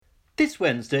This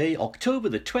Wednesday, October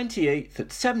the 28th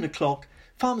at 7 o'clock,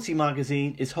 Pharmacy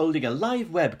Magazine is holding a live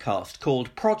webcast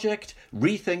called Project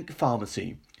Rethink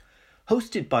Pharmacy.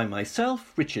 Hosted by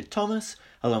myself, Richard Thomas,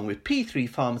 along with P3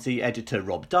 Pharmacy editor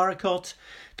Rob Darracott,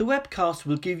 the webcast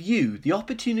will give you the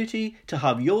opportunity to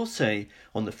have your say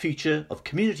on the future of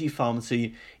community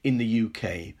pharmacy in the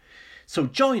UK. So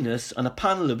join us on a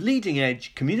panel of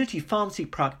leading-edge community pharmacy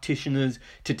practitioners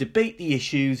to debate the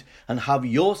issues and have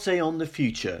your say on the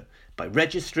future by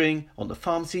registering on the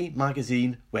Pharmacy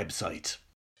Magazine website.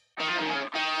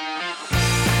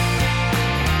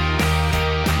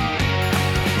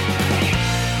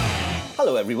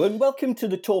 Hello everyone, welcome to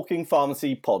the Talking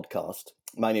Pharmacy podcast.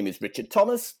 My name is Richard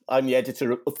Thomas, I'm the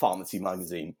editor of Pharmacy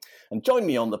Magazine. And join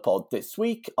me on the pod this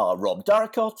week are Rob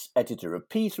Darracott, editor of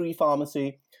P3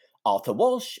 Pharmacy, Arthur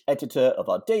Walsh, editor of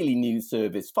our daily news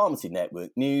service Pharmacy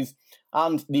Network News,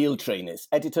 and Neil Trainis,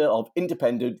 editor of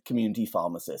Independent Community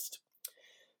Pharmacist.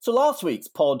 So last week's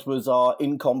pod was our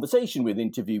In Conversation With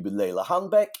interview with Layla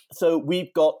Hanbeck, so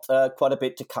we've got quite a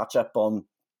bit to catch up on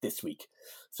this week.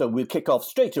 So we'll kick off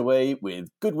straight away with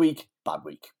Good Week, Bad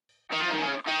Week.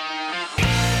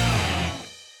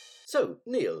 So,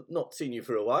 Neil, not seen you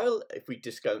for a while. If we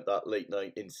discount that late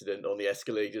night incident on the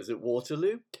escalators at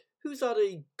Waterloo, who's had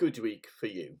a good week for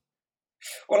you?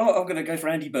 Well, I'm going to go for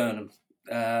Andy Burnham,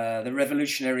 the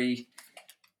revolutionary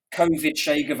COVID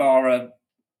Che Guevara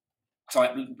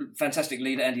type, fantastic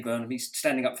leader, Andy Burnham. He's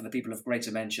standing up for the people of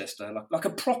Greater Manchester, like a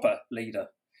proper leader,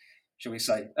 shall we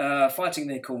say, fighting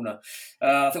their corner.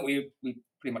 I think we're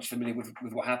pretty much familiar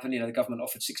with what happened. You know, the government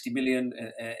offered 60 million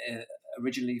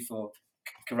originally for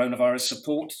coronavirus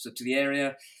support to the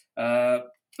area.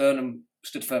 Burnham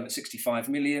stood firm at 65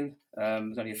 million.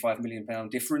 There's only a £5 million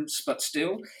difference, but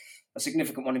still a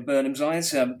significant one in Burnham's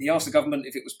eyes. He asked the government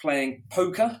if it was playing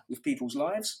poker with people's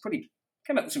lives.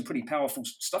 Came up with some pretty powerful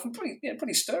stuff and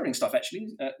pretty stirring stuff, actually,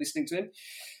 listening to him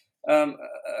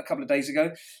a couple of days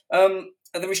ago.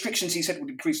 The restrictions, he said, would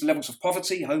increase the levels of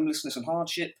poverty, homelessness and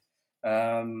hardship.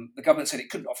 The government said it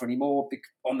couldn't offer any more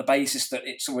on the basis that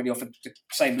it's already offered the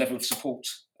same level of support,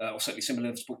 or certainly similar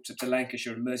level of support to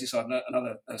Lancashire and Merseyside and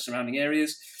other surrounding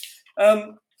areas.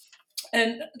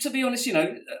 And to be honest,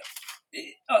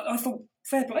 I thought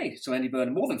fair play to Andy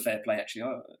Burnham, more than fair play, actually.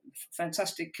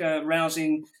 Fantastic,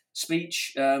 rousing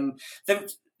speech. There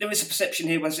is a perception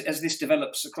here as this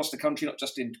develops across the country, not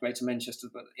just in Greater Manchester,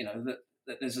 but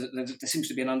that there seems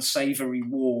to be an unsavoury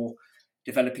war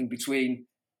developing between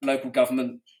local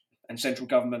government and central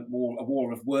government, a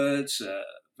war of words,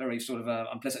 very sort of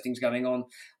unpleasant things going on.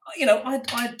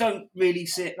 I don't really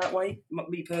see it that way.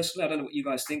 Me personally, I don't know what you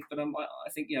guys think, but I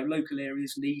think local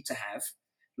areas need to have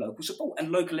local support,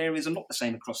 and local areas are not the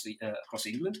same across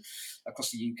England,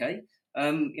 across the UK.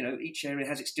 Each area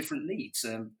has its different needs.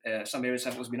 Some areas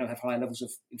have higher levels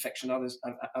of infection, others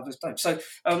don't. So,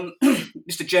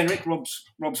 Mr. Jenrick,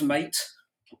 Rob's mate,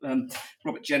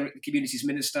 Robert Jenrick, the Communities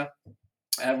Minister,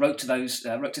 wrote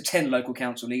to 10 local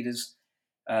council leaders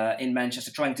in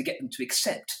Manchester, trying to get them to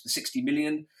accept the 60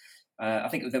 million. I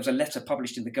think there was a letter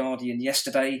published in The Guardian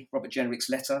yesterday, Robert Jenrick's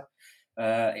letter.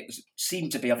 I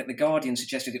think The Guardian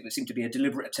suggested it seemed to be a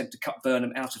deliberate attempt to cut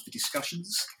Burnham out of the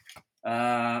discussions,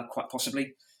 quite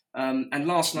possibly. And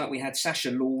last night we had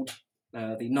Sacha Lord,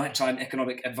 the nighttime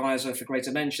economic advisor for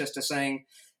Greater Manchester, saying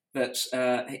that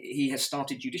he has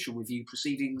started judicial review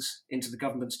proceedings into the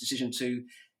government's decision to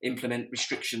implement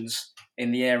restrictions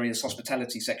in the area's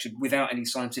hospitality section without any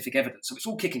scientific evidence. So it's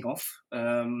all kicking off.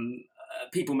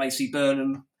 People may see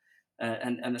Burnham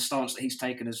and the stance that he's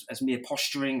taken as mere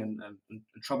posturing and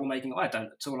troublemaking. I don't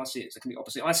at all. I see it as the complete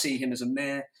opposite. I see him as a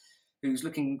mayor who's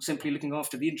simply looking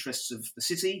after the interests of the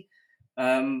city.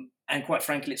 And quite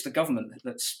frankly, it's the government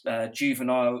that's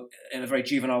juvenile, in a very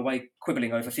juvenile way,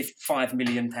 quibbling over £5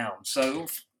 million. So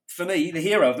for me, the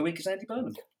hero of the week is Andy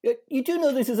Burnham. You do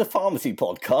know this is a pharmacy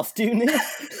podcast, do you, Neil?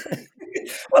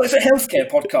 Well, it's a healthcare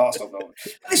podcast.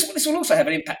 This will also have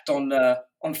an impact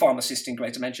on pharmacists in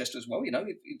Greater Manchester as well,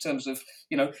 in terms of,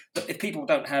 if people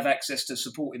don't have access to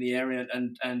support in the area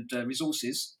and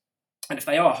resources, and if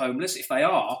they are homeless, if they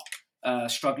are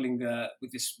struggling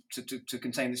with this to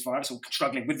contain this virus, or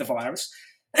struggling with the virus,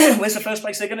 where's the first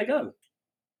place they're going to go?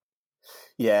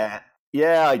 Yeah,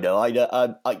 I know.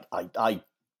 I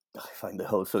find the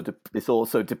whole it's all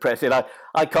so depressing.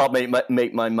 I can't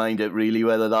make my mind up really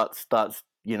whether that's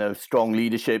strong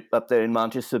leadership up there in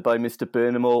Manchester by Mr.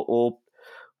 Burnham or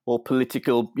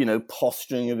political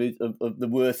posturing of the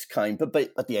worst kind.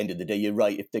 But at the end of the day, you're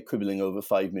right. If they're quibbling over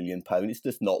 £5 million, it's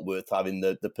just not worth having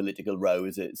the political row,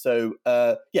 is it? So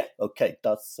okay,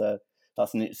 that's an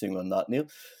interesting one, that, Neil.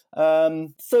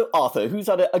 So Arthur, who's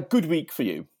had a good week for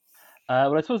you?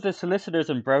 Well, I suppose the solicitors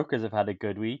and brokers have had a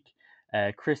good week.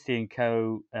 Christie and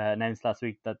Co. Announced last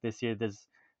week that this year there's,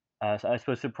 I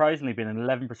suppose, surprisingly been an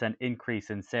 11% increase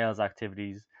in sales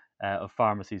activities of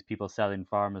pharmacies, people selling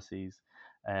pharmacies.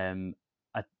 Um,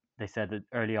 I, they said that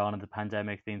early on in the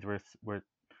pandemic, things were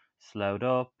slowed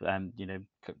up, and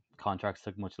contracts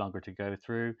took much longer to go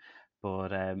through.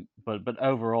 But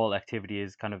overall activity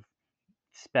is kind of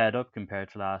sped up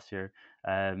compared to last year.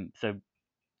 So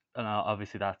and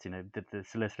obviously that's the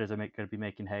solicitors are going to be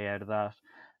making hay out of that.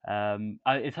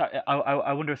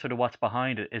 I wonder sort of what's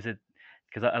behind it. Is it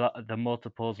because a lot the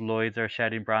multiples Lloyd's are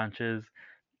shedding branches?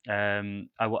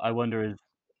 I wonder is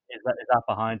that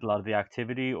behind a lot of the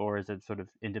activity, or is it sort of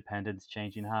independents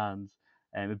changing hands?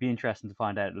 It'd be interesting to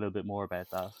find out a little bit more about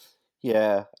that.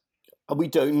 Yeah. And we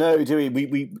don't know, do we?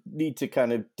 We need to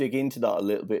kind of dig into that a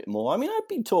little bit more. I mean, I've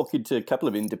been talking to a couple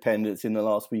of independents in the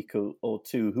last week or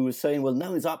two who were saying, well,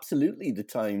 now is absolutely the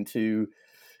time to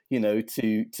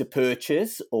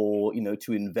purchase or,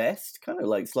 to invest, kind of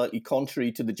like slightly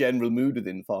contrary to the general mood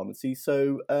within pharmacy.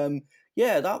 So, that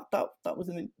was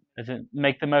an... Is it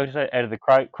make the most out of the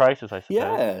crisis, I suppose?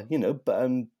 Yeah,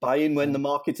 buy in when the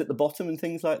market's at the bottom and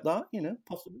things like that,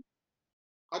 possibly.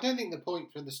 I don't think the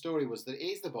point from the story was that it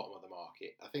is the bottom of the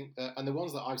market. I think that, and the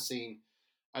ones that I've seen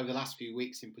over the last few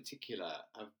weeks in particular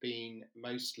have been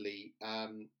mostly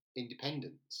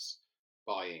independents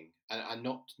buying and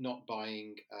not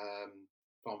buying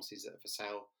pharmacies that are for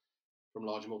sale from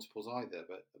large multiples either,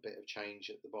 but a bit of change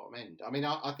at the bottom end. I mean,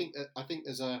 I think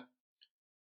there's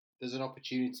an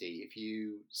opportunity if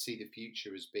you see the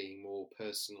future as being more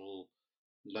personal,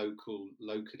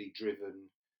 locally driven.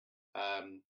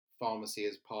 Pharmacy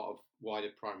as part of wider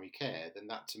primary care, then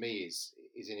that to me is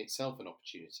in itself an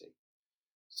opportunity.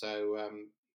 So I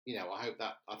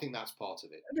think that's part of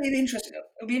it.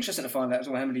 It'll be interesting to find out as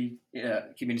well how many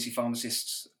community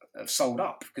pharmacists have sold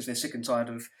up because they're sick and tired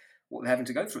of what they're having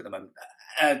to go through at the moment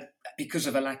because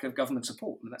of a lack of government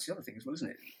support. And that's the other thing as well,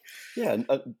 isn't it? Yeah,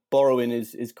 and borrowing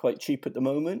is quite cheap at the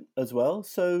moment as well.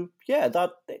 So yeah,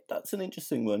 that's an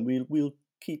interesting one. We'll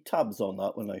keep tabs on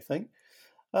that one, I think.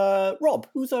 Rob,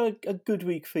 who's a good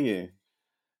week for you?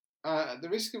 At the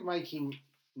risk of making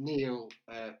Neil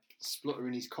splutter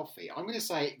in his coffee, I'm going to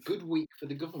say good week for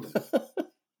the government.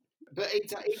 But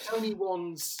it's only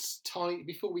one tiny.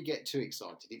 Before we get too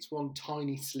excited, it's one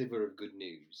tiny sliver of good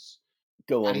news.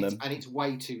 Go on then. And it's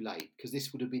way too late because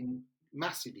this would have been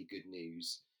massively good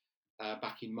news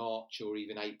back in March or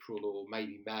even April or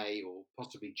maybe May or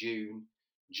possibly June,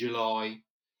 July.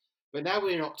 But now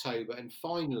we're in October, and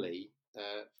finally,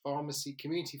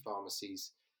 community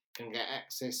pharmacies can get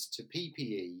access to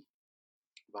PPE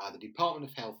via the Department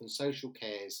of Health and Social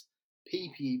Care's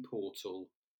PPE portal,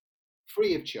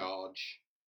 free of charge,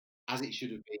 as it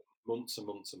should have been months and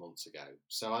months and months ago.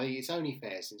 So I think it's only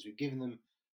fair, since we've given them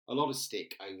a lot of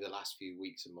stick over the last few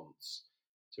weeks and months,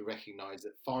 to recognise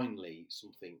that finally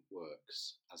something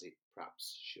works as it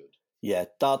perhaps should. Yeah,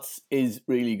 that is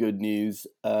really good news,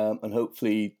 and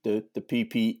hopefully the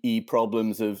PPE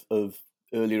problems of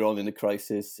earlier on in the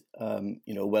crisis,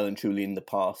 well and truly in the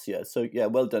past. Yeah, so yeah,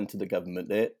 well done to the government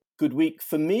there. Good week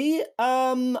for me.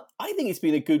 I think it's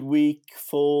been a good week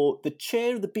for the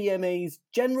chair of the BMA's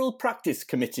General Practice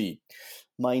Committee,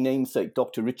 my namesake,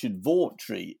 Dr. Richard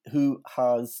Vaughtry, who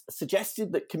has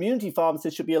suggested that community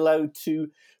pharmacists should be allowed to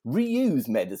reuse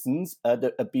medicines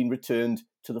that have been returned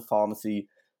to the pharmacy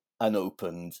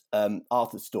unopened.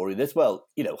 Arthur's story this. Well,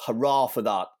 hurrah for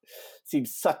that.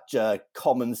 Seems such a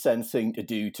common sense thing to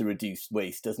do to reduce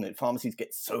waste, doesn't it? Pharmacies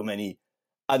get so many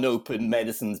unopened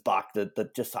medicines back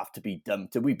that just have to be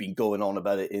dumped. And we've been going on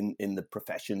about it in the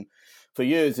profession for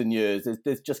years and years.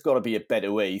 There's just got to be a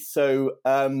better way. So,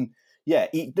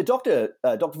 the Dr.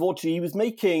 Vaughtry, he was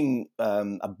making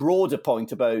a broader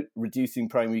point about reducing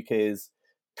primary care's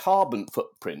carbon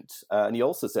footprint. And he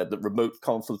also said that remote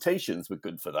consultations were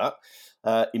good for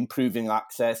that, improving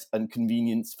access and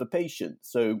convenience for patients.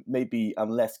 So maybe I'm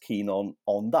less keen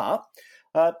on that.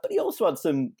 But he also had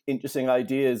some interesting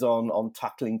ideas on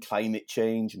tackling climate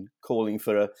change and calling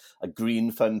for a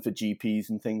green fund for GPs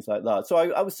and things like that. So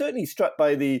I was certainly struck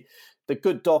by the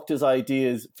good doctor's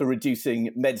ideas for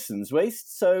reducing medicines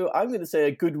waste. So I'm going to say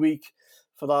a good week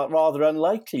for that rather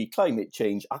unlikely climate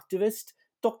change activist,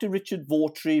 Dr. Richard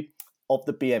Vaughtry of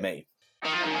the BMA.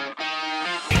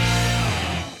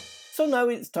 So now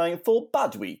it's time for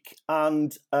Bad Week,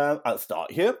 and I'll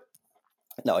start here.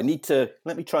 Now let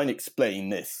me try and explain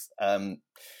this,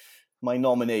 my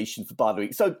nomination for Bad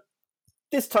Week. So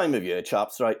this time of year,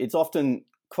 chaps, right, it's often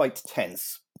quite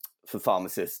tense for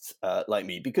pharmacists like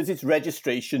me because it's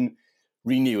registration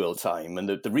renewal time, and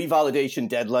the revalidation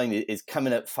deadline is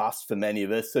coming up fast for many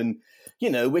of us. And,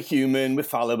 we're human, we're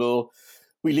fallible.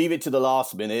 We leave it to the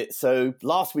last minute. So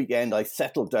last weekend, I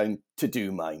settled down to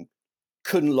do mine.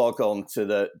 Couldn't log on to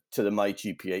the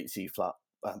MyGPHC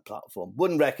platform.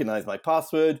 Wouldn't recognize my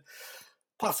password.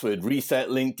 Password reset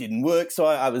link didn't work. So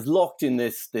I was locked in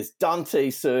this Dante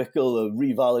circle of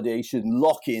revalidation,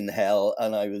 lock-in hell,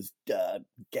 and I was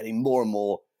getting more and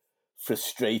more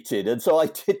frustrated. And so I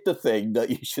did the thing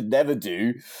that you should never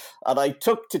do. And I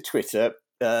took to Twitter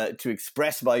to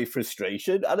express my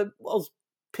frustration. And it was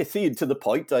pithy and to the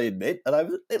point, I admit. And I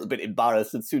was a little bit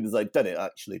embarrassed as soon as I'd done it,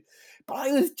 actually. But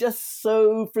I was just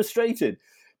so frustrated.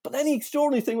 But then the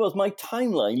extraordinary thing was my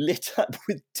timeline lit up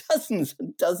with dozens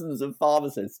and dozens of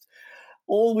pharmacists,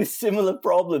 all with similar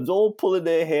problems, all pulling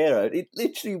their hair out. It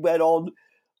literally went on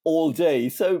all day.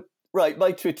 So, right,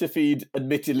 my Twitter feed,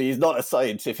 admittedly, is not a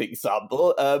scientific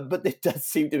sample, but there does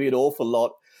seem to be an awful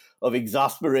lot of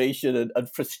exasperation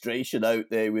and frustration out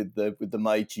there with the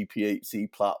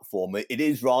MyGPHC platform. It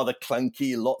is rather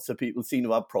clunky. Lots of people seem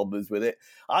to have problems with it.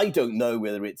 I don't know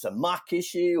whether it's a Mac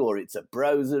issue or it's a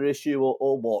browser issue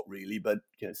or what really, but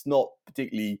it's not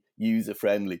particularly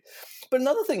user-friendly. But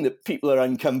another thing that people are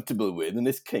uncomfortable with, and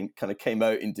this kind of came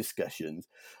out in discussions,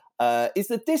 is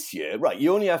that this year, right,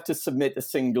 you only have to submit a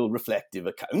single reflective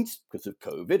account because of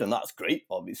COVID, and that's great,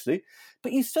 obviously,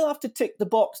 but you still have to tick the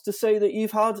box to say that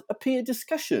you've had a peer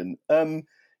discussion,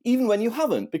 even when you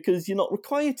haven't, because you're not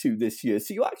required to this year.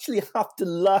 So you actually have to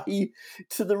lie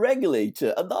to the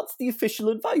regulator, and that's the official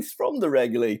advice from the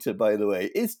regulator, by the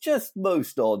way. It's just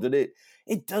most odd, and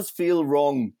it does feel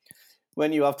wrong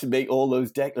when you have to make all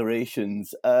those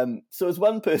declarations. So as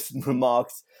one person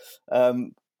remarks,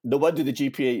 no wonder the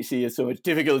GPHC has so much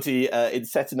difficulty in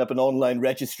setting up an online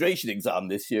registration exam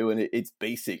this year when its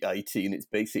basic IT and its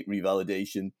basic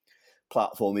revalidation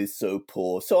platform is so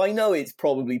poor. So I know it's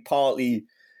probably partly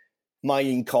my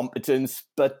incompetence,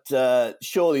 but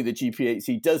surely the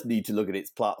GPHC does need to look at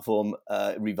its platform,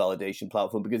 revalidation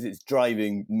platform, because it's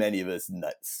driving many of us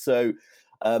nuts. So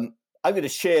I'm going to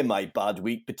share my bad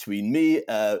week between me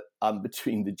and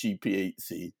between the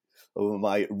GPHC over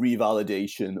my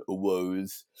revalidation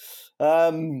woes. I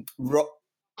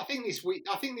think this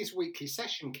weekly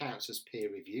session counts as peer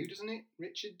review, doesn't it,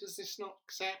 Richard? Does this not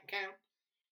count?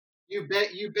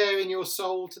 You bearing your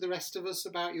soul to the rest of us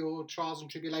about your trials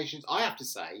and tribulations. I have to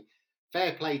say,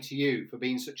 fair play to you for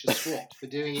being such a swot for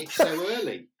doing it so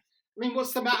early. I mean,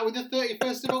 what's the matter with the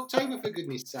 31st of October, for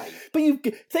goodness sake? But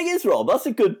thing is, Rob, that's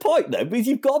a good point, though, because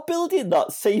you've got to build in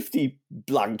that safety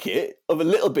blanket of a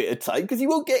little bit of time, because you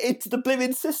won't get into the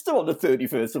blimmin' system on the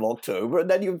 31st of October, and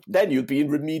then you'll be in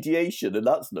remediation, and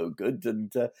that's no good. And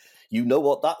you know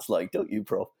what that's like, don't you,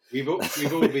 Prof? We've all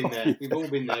been there. We've all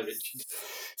been there, Richard.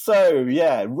 So,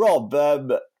 yeah, Rob,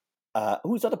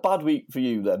 who's had a bad week for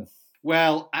you, then?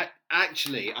 Well,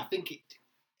 actually, I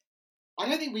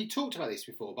don't think we talked about this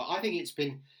before, but I think it's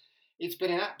been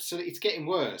an absolute. It's getting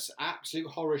worse. Absolute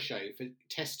horror show for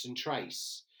test and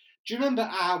trace. Do you remember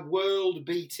our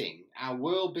world-beating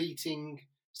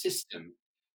system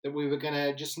that we were going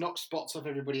to just knock spots off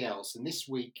everybody else? And this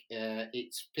week,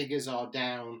 its figures are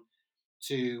down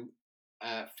to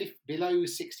below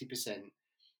 60%.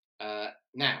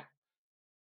 Now,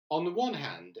 on the one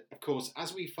hand, of course,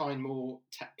 as we find more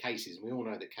cases, and we all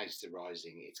know that cases are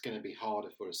rising, it's going to be harder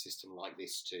for a system like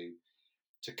this to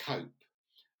cope.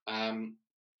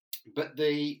 But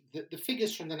the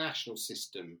figures from the national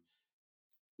system,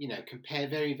 compare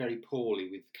very, very poorly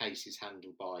with cases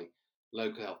handled by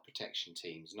local health protection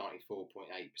teams,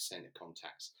 94.8% of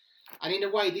contacts. And in a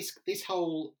way, this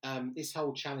whole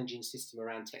challenging system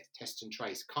around test and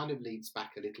trace kind of leads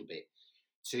back a little bit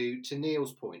to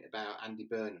Neil's point about Andy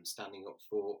Burnham standing up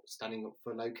for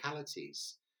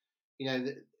localities.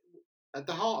 At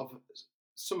the heart of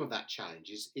some of that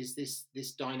challenge is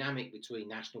this dynamic between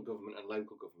national government and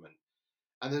local government.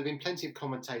 And there have been plenty of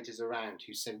commentators around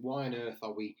who said, why on earth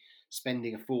are we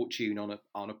spending a fortune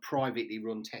on a privately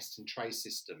run test and trace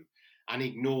system and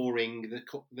ignoring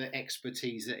the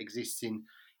expertise that exists in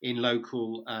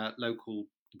local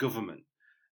government,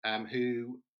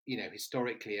 who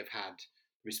historically have had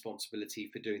responsibility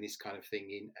for doing this kind of thing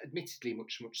in admittedly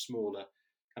much smaller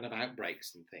kind of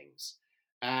outbreaks and things.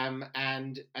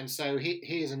 And so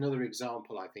here's another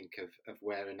example, I think, of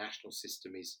where a national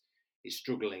system is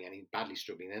struggling and badly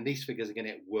struggling. And these figures are going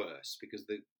to get worse because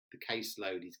the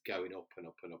caseload is going up and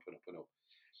up and up and up and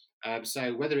up.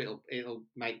 So whether it'll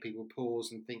make people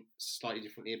pause and think slightly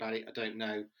differently about it, I don't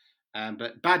know.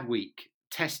 But bad week,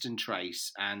 test and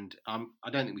trace, and I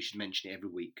don't think we should mention it every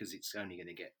week because it's only going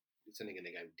to go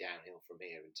downhill from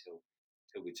here until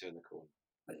till we turn the corner.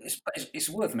 It's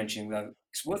worth mentioning, though.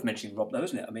 It's worth mentioning, Rob, though,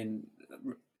 isn't it?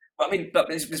 But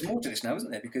there's more to this now,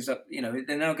 isn't there? Because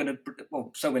they're now going to.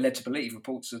 Well, so we're led to believe.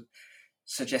 Reports are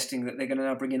suggesting that they're going to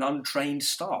now bring in untrained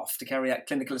staff to carry out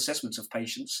clinical assessments of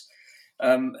patients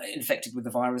infected with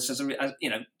the virus. As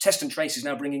Test and Trace is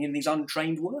now bringing in these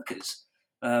untrained workers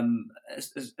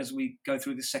as we go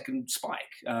through the second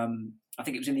spike. I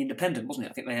think it was in the Independent, wasn't it?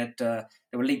 I think they had there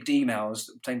were leaked emails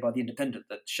obtained by the Independent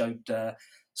that showed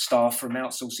staff from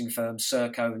outsourcing firms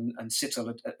Serco and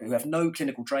Cittal who have no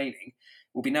clinical training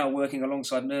will be now working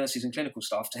alongside nurses and clinical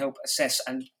staff to help assess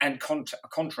and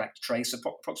contract trace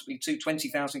approximately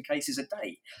 20,000 cases a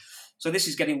day. So this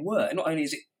is getting worse. Not only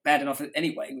is it bad enough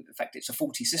anyway, in fact, it's a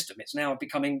faulty system. It's now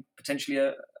becoming potentially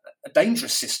a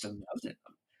dangerous system, isn't it?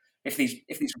 If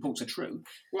these reports are true.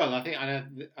 Well, I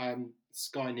know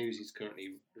Sky News is currently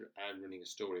running a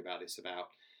story about this, about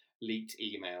leaked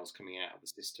emails coming out of the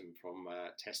system from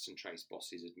Test and Trace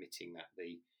bosses admitting that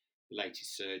the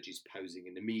latest surge is posing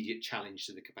an immediate challenge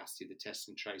to the capacity of the Test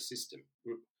and Trace system.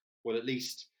 Well, at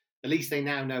least they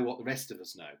now know what the rest of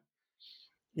us know.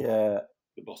 Yeah.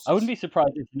 The bosses. I wouldn't be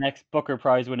surprised if the next Booker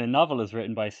Prize winning novel is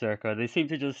written by Serco. They seem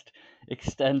to just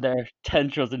extend their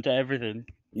tendrils into everything.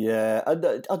 Yeah, and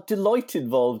a Deloitte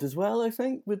involved as well, I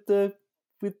think, with the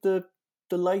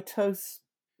lighthouse,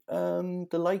 the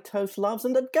lighthouse labs,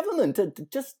 and the government are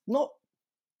just not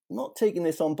taking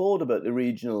this on board about the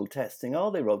regional testing,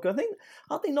 are they, Rob? I think,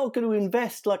 are they not going to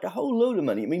invest like a whole load of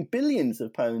money? I mean, billions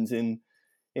of pounds in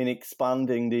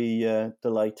expanding the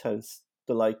lighthouse,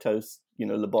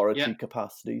 laboratory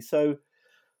capacity. So,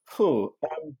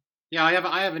 yeah,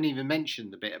 I haven't even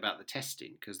mentioned the bit about the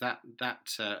testing, because that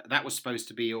was supposed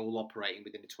to be all operating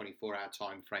within a 24-hour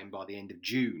time frame by the end of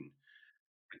June,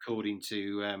 according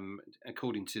to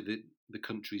the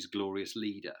country's glorious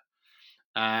leader.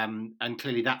 And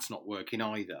clearly that's not working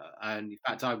either. And in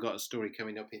fact, I've got a story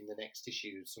coming up in the next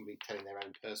issue, somebody telling their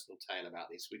own personal tale about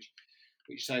this, which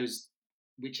shows,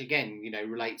 which again,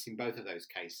 relates in both of those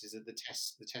cases, that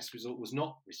the test result was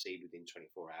not received within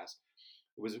 24 hours.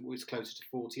 It was closer to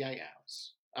 48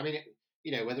 hours. I mean,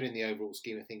 whether in the overall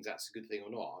scheme of things that's a good thing or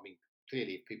not. I mean,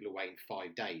 clearly if people are waiting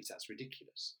 5 days, that's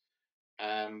ridiculous.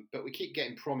 But we keep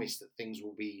getting promised that things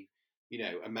will be,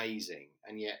 amazing,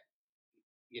 and yet,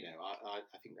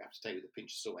 I think we have to take with a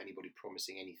pinch of salt anybody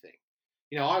promising anything.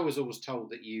 I was always told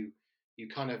that you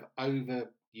kind of under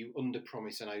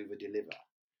promise and over deliver,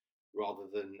 rather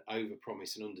than over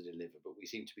promise and under deliver. But we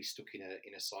seem to be stuck in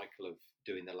a cycle of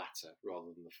doing the latter rather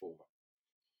than the former.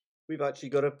 We've actually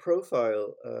got a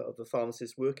profile of a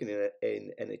pharmacist working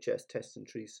in NHS Test and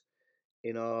Trace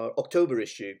in our October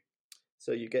issue,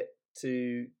 so you get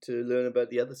to learn about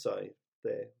the other side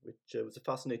there, which was a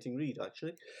fascinating read,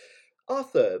 actually.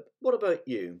 Arthur, what about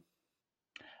you?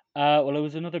 Well, it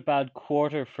was another bad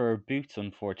quarter for Boots,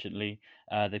 unfortunately.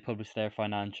 They published their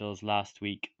financials last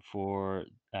week for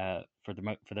their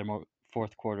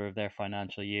fourth quarter of their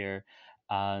financial year,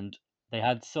 and they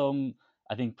had some.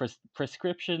 I think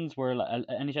prescriptions were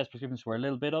NHS prescriptions were a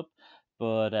little bit up,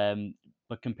 but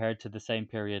compared to the same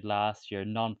period last year,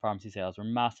 non-pharmacy sales were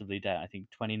massively down. I think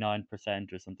 29%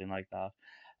 or something like that.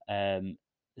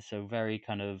 So very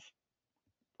kind of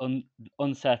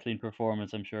unsettling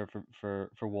performance, I'm sure, for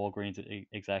Walgreens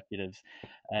executives.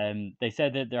 They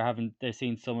said that they're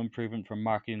seeing some improvement from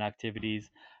marketing activities,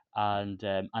 and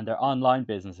their online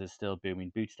business is still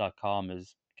booming. Boots.com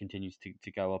continues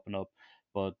to go up and up,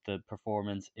 but the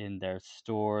performance in their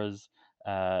stores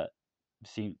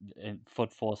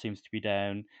footfall seems to be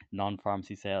down.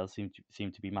 Non-pharmacy sales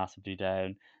seem to be massively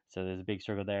down. So there's a big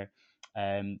struggle there.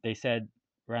 They said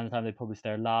around the time they published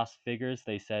their last figures,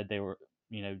 they said they were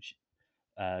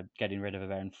getting rid of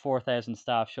around 4,000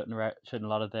 staff, shutting a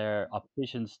lot of their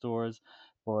optician stores.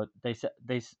 But they said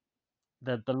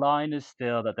the line is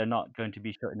still that they're not going to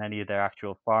be shutting any of their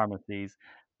actual pharmacies.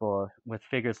 But with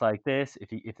figures like this,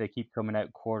 if they keep coming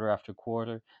out quarter after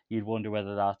quarter, you'd wonder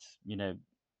whether that's going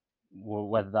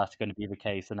to be the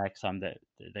case the next time that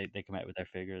they come out with their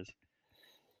figures.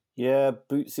 Yeah,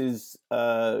 Boots's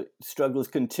struggles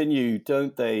continue,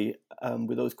 don't they?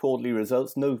 With those quarterly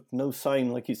results, no sign,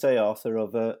 like you say, Arthur,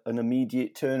 of an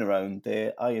immediate turnaround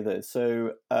there either.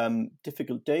 So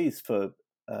difficult days for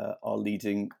our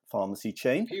leading pharmacy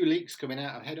chain. A few leaks coming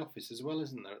out of head office as well,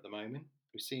 isn't there, at the moment?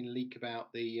 We've seen a leak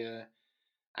about the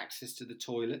access to the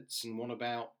toilets, and one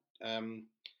about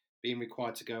being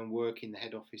required to go and work in the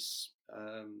head office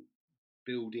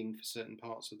building for certain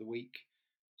parts of the week.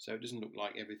 So it doesn't look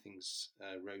like everything's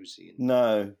rosy.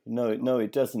 No,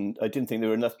 it doesn't. I didn't think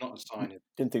there were enough. Not a sign of.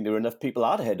 Didn't think there were enough people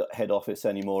at head office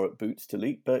anymore at Boots to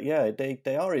leak. But yeah,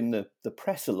 they are in the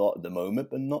press a lot at the moment,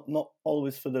 but not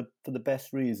always for the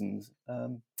best reasons.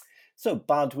 So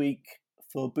bad week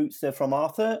for Boots there from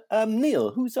Arthur.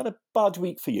 Neil, who's had a bad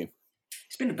week for you?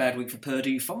 It's been a bad week for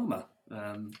Purdue Pharma.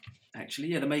 Actually,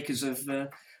 yeah, the makers of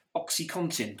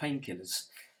OxyContin painkillers.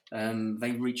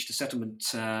 They reached a settlement,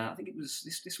 I think it was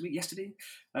this week, yesterday.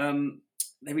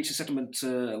 They reached a settlement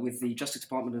with the Justice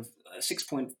Department of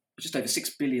just over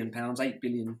 £6 billion, $8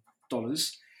 billion,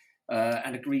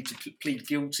 and agreed to plead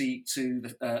guilty to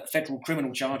the federal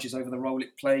criminal charges over the role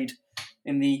it played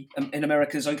in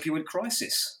America's opioid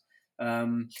crisis,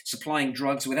 supplying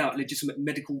drugs without legitimate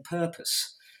medical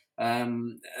purpose.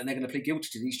 And they're going to plead guilty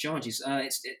to these charges.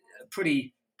 It's a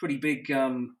pretty big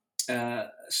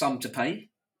sum to pay.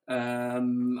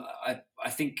 I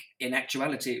think in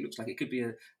actuality it looks like it could be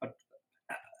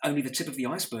only the tip of the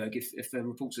iceberg if the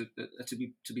reports are to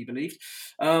be believed.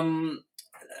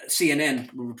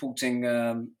 CNN were reporting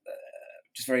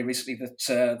just very recently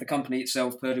that the company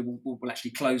itself, Purdue, will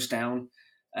actually close down,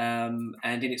 and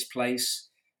in its place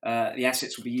the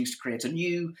assets will be used to create a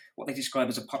new, what they describe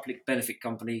as a public benefit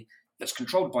company that's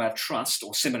controlled by a trust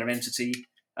or similar entity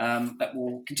that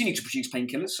will continue to produce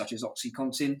painkillers such as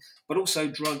OxyContin, but also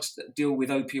drugs that deal with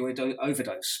opioid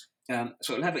overdose.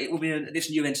 So it will be this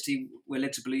new entity. We're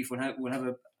led to believe will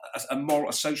have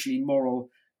a socially moral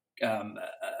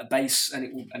base, and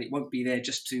it won't be there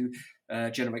just to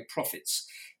generate profits.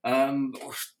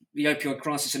 The opioid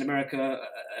crisis in America.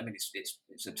 I mean,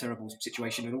 it's a terrible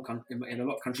situation in a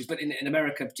lot of countries, but in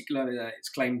America particularly, it's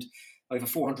claimed over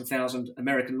 400,000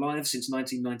 American lives since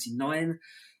 1999.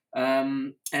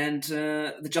 And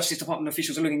the Justice Department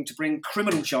officials are looking to bring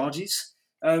criminal charges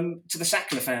to the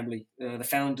Sackler family, the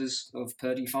founders of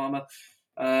Purdue Pharma,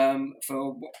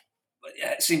 for what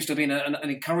seems to have been an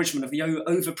encouragement of the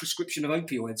overprescription of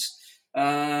opioids.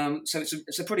 So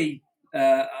it's a pretty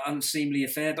unseemly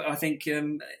affair, but I think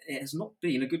it has not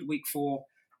been a good week for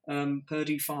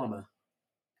Purdue Pharma.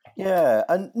 Yeah,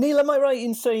 and Neil, am I right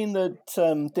in saying that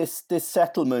this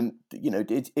settlement,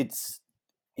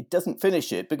 it doesn't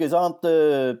finish it, because aren't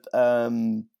the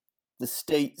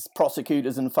state's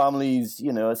prosecutors and families,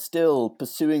 are still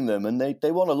pursuing them, and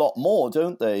they want a lot more,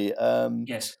 don't they?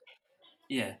 Yes.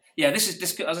 Yeah. This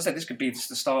as I said, this could be the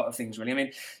start of things, really. I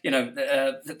mean,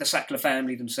 the Sackler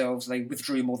family themselves, they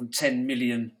withdrew more than $10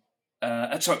 billion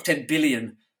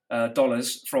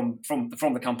from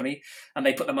the company, and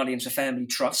they put the money into family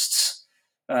trusts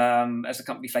as the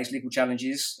company faced legal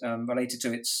challenges related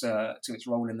to its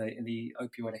role in the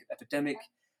opioid epidemic.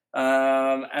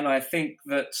 And I think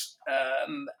that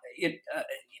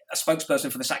a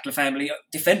spokesperson for the Sackler family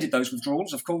defended those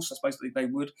withdrawals. Of course, I suppose that they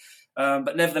would,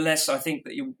 but nevertheless, I think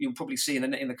that you'll probably see in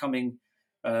the coming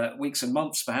weeks and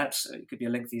months, perhaps it could be a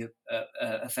lengthy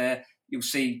affair. You'll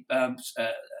see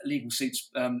legal suits,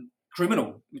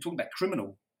 criminal. We're talking about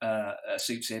criminal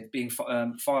suits here being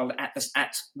filed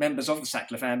at members of the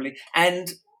Sackler family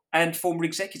and former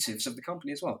executives of the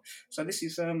company as well. So this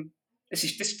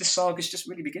saga is just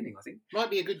really beginning, I think.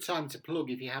 Might be a good time to plug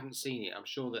if you haven't seen it. I'm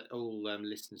sure that all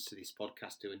listeners to this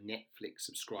podcast who are Netflix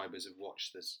subscribers have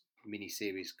watched this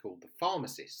mini-series called The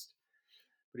Pharmacist.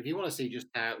 But if you want to see just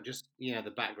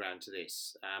the background to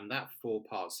this, that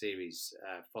 4-part series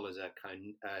follows a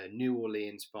kind of New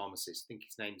Orleans pharmacist. I think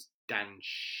his name's Dan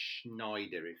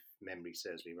Schneider, if memory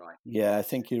serves me right. Yeah, I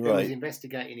think you're right. He was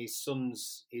investigating his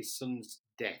son's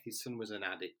death. His son was an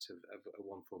addict of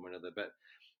one form or another, but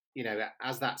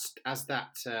as that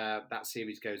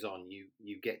series goes on,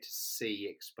 you get to see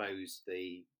exposed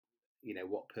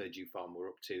what Purdue Pharma were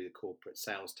up to, the corporate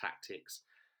sales tactics,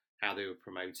 how they were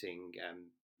promoting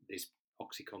this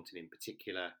OxyContin in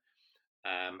particular,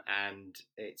 and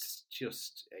it's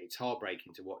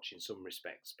heartbreaking to watch in some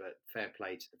respects. But fair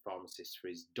play to the pharmacist for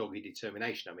his dogged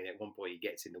determination. I mean, at one point he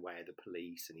gets in the way of the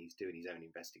police and he's doing his own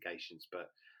investigations,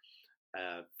 but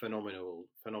phenomenal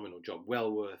job.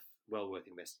 Well worth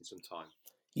investing some time.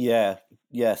 Yeah,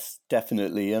 yes,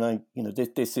 definitely. And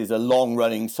this is a long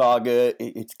running saga.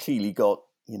 It's clearly got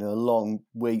a long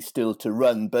way still to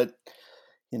run, but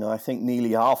I think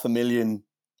nearly 500,000.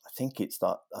 I think it's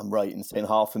that I'm right in saying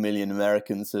 500,000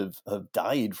 Americans have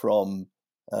died from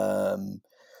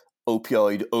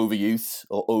opioid overuse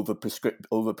or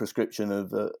overprescription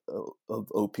of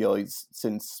opioids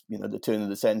since the turn of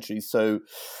the century. So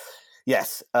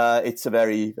yes, it's a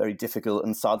very, very difficult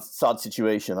and sad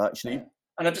situation, actually.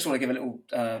 And I just want to give a little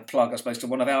plug, I suppose, to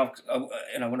one of our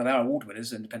award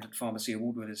winners, independent pharmacy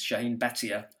award winners, Shaheen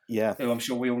Bhatia, who I'm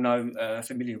sure we all know,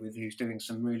 familiar with, who's doing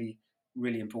some really,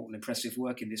 really important, impressive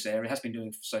work in this area. Has been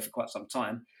doing so for quite some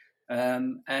time,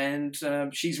 and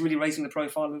she's really raising the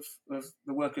profile of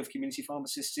the work of community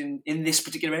pharmacists in this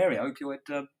particular area,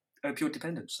 opioid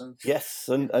dependence. So yes,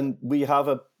 and we have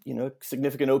a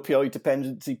significant opioid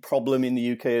dependency problem in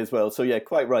the UK as well. So yeah,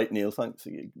 quite right, Neil.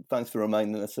 Thanks for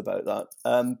reminding us about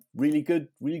that. Really good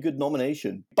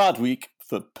nomination. Bad week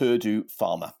for Purdue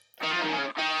Pharma.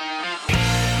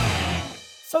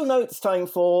 So now it's time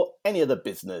for any other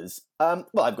business. Well,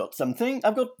 I've got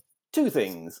two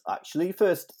things, actually.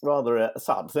 First, rather a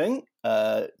sad thing.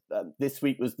 This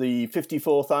week was the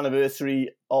 54th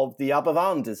anniversary of the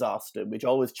Aberfan disaster, which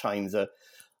always chimes a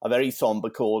very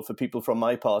sombre chord for people from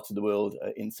my part of the world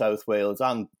in South Wales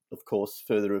and, of course,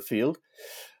 further afield.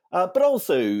 But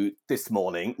also this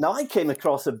morning, now I came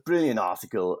across a brilliant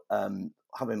article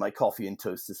having my coffee and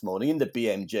toast this morning in the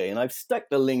BMJ, and I've stuck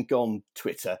the link on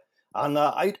Twitter, and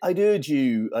I'd urge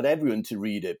you and everyone to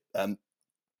read it.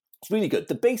 It's really good.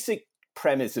 The basic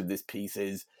premise of this piece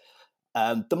is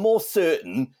the more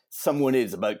certain someone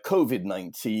is about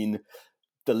COVID-19,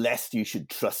 the less you should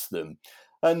trust them.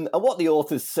 And what the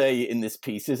authors say in this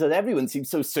piece is that everyone seems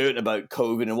so certain about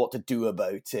COVID and what to do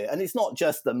about it. And it's not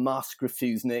just the mask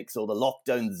refuseniks or the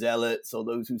lockdown zealots or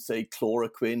those who say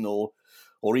chloroquine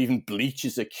or even bleach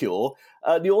is a cure.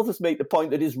 The authors make the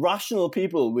point that it's rational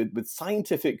people with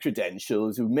scientific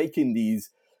credentials who are making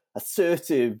these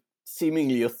assertive,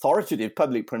 seemingly authoritative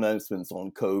public pronouncements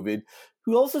on COVID,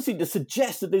 who also seem to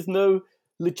suggest that there's no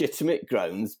legitimate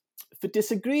grounds for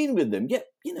disagreeing with them. Yet,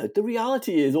 the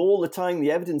reality is all the time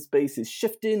the evidence base is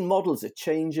shifting, models are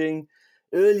changing,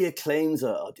 earlier claims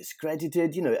are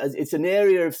discredited. It's an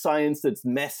area of science that's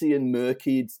messy and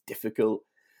murky, it's difficult,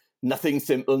 nothing's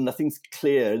simple, nothing's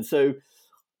clear. And so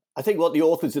I think what the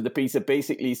authors of the piece are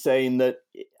basically saying that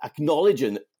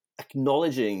acknowledging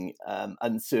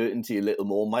uncertainty a little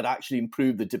more might actually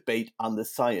improve the debate and the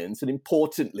science, and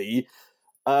importantly,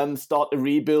 start to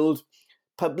rebuild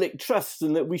public trust,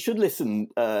 and that we should listen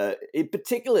in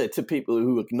particular to people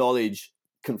who acknowledge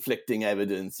conflicting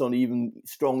evidence on even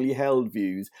strongly held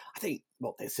views. I think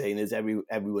what they're saying is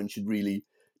everyone should really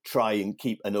try and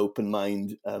keep an open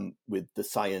mind with the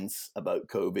science about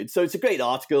COVID. So it's a great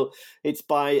article. It's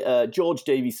by George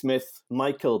Davey-Smith,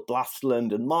 Michael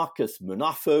Blastland and Marcus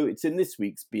Munafo. It's in this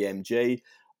week's BMJ.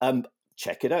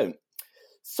 Check it out.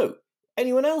 So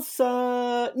anyone else?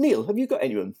 Neil, have you got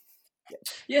anyone?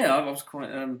 Yeah, I was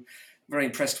quite very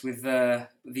impressed with the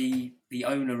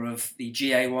owner of the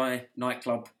GAY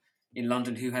nightclub in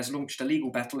London, who has launched a legal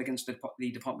battle against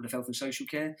the Department of Health and Social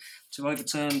Care to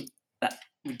overturn that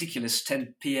ridiculous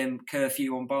 10 p.m.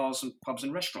 curfew on bars and pubs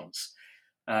and restaurants.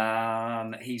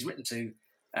 He's written to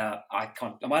am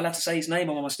I allowed to say his name,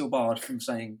 or am I still barred from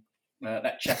saying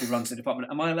that chap who runs the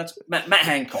department? Am I allowed to? Matt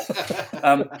Hancock.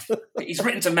 He's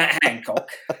written to Matt Hancock.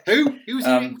 Who? Who's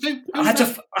he?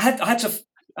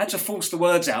 I had to force the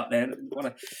words out there in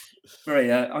a very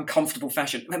uncomfortable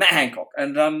fashion. Matt Hancock,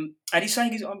 and he's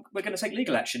saying we're going to take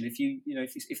legal action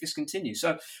if this continues.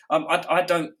 So I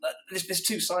don't. There's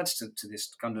two sides to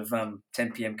this kind of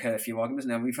 10 p.m. curfew argument.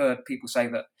 Now we've heard people say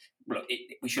that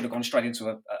we should have gone straight into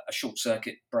a short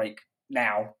circuit break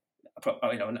now.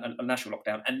 A national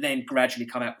lockdown, and then gradually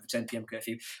come out with the 10 p.m.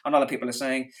 curfew. And other people are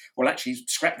saying, well, actually,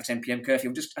 scrap the 10 p.m.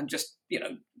 curfew and just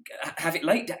have it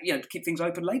late. Keep things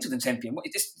open later than 10 p.m.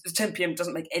 The 10 p.m.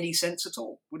 doesn't make any sense at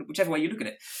all, whichever way you look at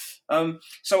it.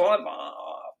 So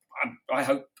I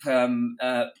hope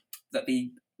that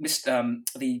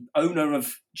the owner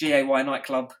of GAY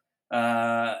nightclub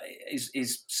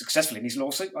is successful in his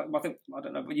lawsuit. I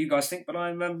don't know what you guys think, but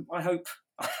I hope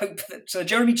that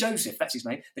Jeremy Joseph, that's his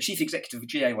name, the chief executive of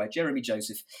GAY, Jeremy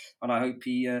Joseph, and I hope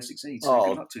he succeeds. So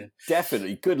good luck to him.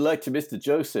 Definitely, good luck to Mr.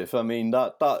 Joseph. I mean,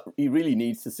 that he really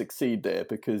needs to succeed there,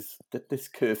 because this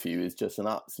curfew is just an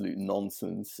absolute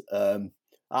nonsense.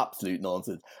 Absolute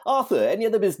nonsense. Arthur, any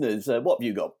other business? What have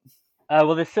you got?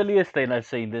 Well, the silliest thing I've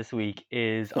seen this week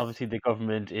is obviously the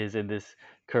government is in this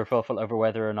kerfuffle over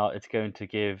whether or not it's going to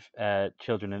give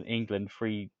children in England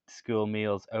free school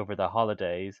meals over the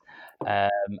holidays.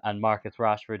 And Marcus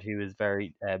Rashford, who is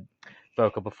very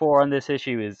vocal before on this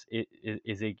issue,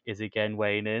 is again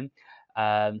weighing in.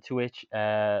 To which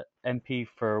MP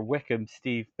for Wickham,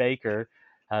 Steve Baker,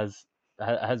 has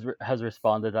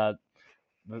responded that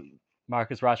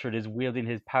Marcus Rashford is wielding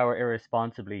his power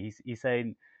irresponsibly. He's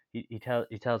saying. He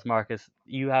tells Marcus,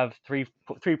 you have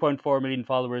 3.4 million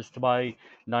followers to my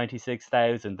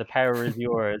 96,000. The power is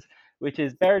yours. Which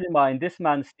is, bearing in mind, this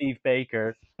man Steve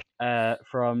Baker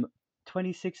from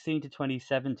 2016 to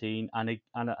 2017, and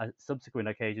on a subsequent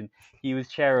occasion, he was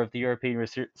chair of the European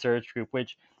Research Group,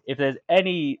 which, if there's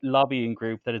any lobbying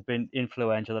group that has been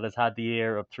influential, that has had the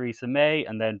ear of Theresa May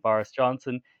and then Boris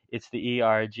Johnson, it's the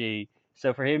ERG.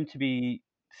 So for him to be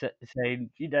saying,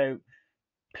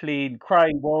 plead,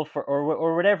 crying wolf,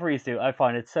 or whatever he's doing, I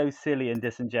find it so silly and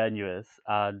disingenuous.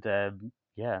 And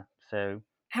so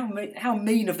how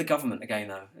mean of the government again,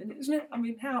 though, isn't it? I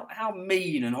mean, how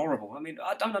mean and horrible. I mean,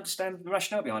 I don't understand the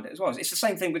rationale behind it as well. It's the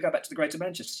same thing. We go back to the Greater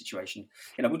Manchester situation.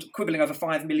 We're quibbling over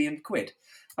 £5 million.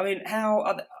 I mean,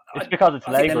 it's because it's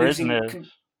Labour, isn't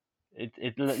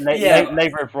it?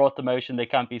 Labour have brought the motion. They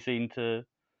can't be seen to.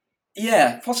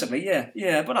 Yeah, possibly.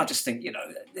 Yeah. But I just think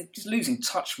they're just losing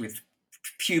touch with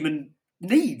human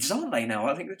needs, aren't they? Now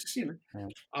I think they're just Yeah.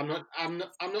 I'm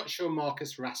not sure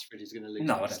Marcus Rashford is going to lose.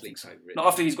 No, I don't think so. Not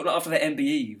after the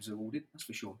MBE he was awarded. That's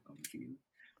for sure.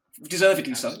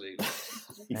 Deservedly so.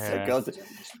 Yeah.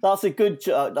 That's a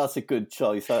good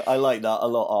choice. I like that a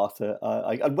lot, Arthur.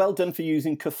 And well done for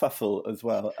using kerfuffle as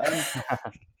well.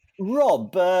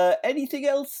 Rob, anything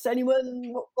else?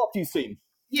 Anyone? What have you seen?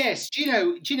 Yes, do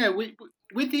you know,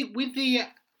 with the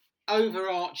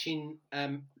overarching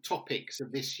topics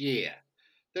of this year,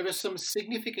 there are some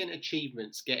significant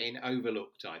achievements getting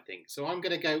overlooked, I think. So I'm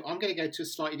going to go to a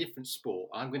slightly different sport.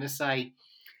 I'm going to say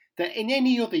that in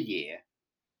any other year,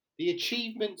 the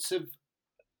achievements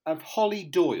of Holly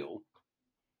Doyle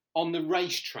on the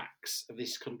racetracks of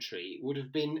this country would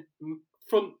have been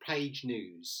front page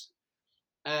news.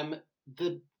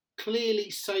 Clearly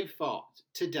so far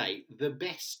to date, the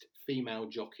best female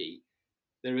jockey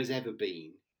there has ever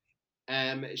been.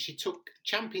 She took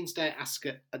Champions Day at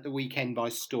Ascot at the weekend by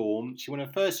storm. She won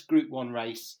her first Group 1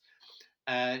 race.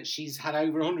 She's had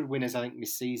over 100 winners, I think,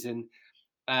 this season.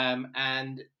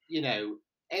 And,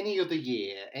 any other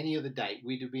year, any other date,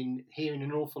 we'd have been hearing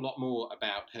an awful lot more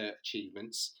about her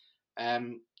achievements.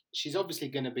 She's obviously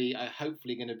going to be,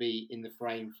 hopefully going to be in the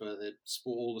frame for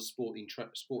all the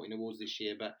sporting awards this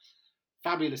year, but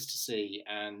fabulous to see,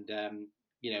 and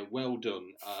well done.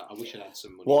 I wish I'd had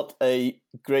some money. What a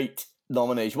great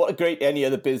nomination! What a great any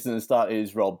other business that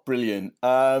is, Rob. Brilliant.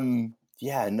 And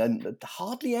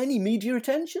hardly any media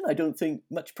attention. I don't think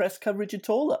much press coverage at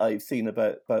all that I've seen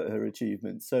about her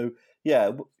achievements. So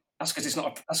yeah. That's because it's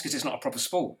not a proper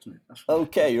sport, isn't it?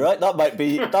 Okay, right. That might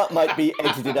be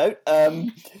edited out.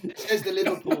 Says the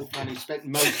Liverpool fan who spent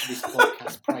most of this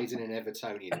podcast praising an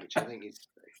Evertonian, which I think is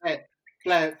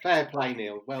fair play,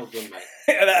 Neil. Well done, mate.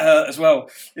 That hurt as well.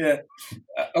 Yeah,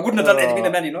 I wouldn't have done it if I'd been a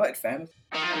Man United fan.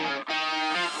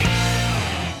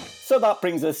 So that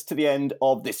brings us to the end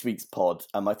of this week's pod,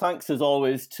 and my thanks as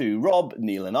always to Rob,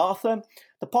 Neil, and Arthur.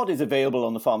 The pod is available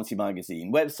on the Pharmacy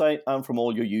Magazine website and from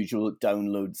all your usual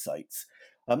download sites.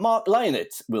 Mark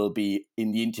Lionett will be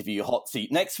in the interview hot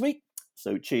seat next week,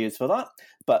 so cheers for that.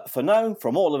 But for now,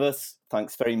 from all of us,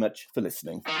 thanks very much for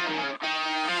listening.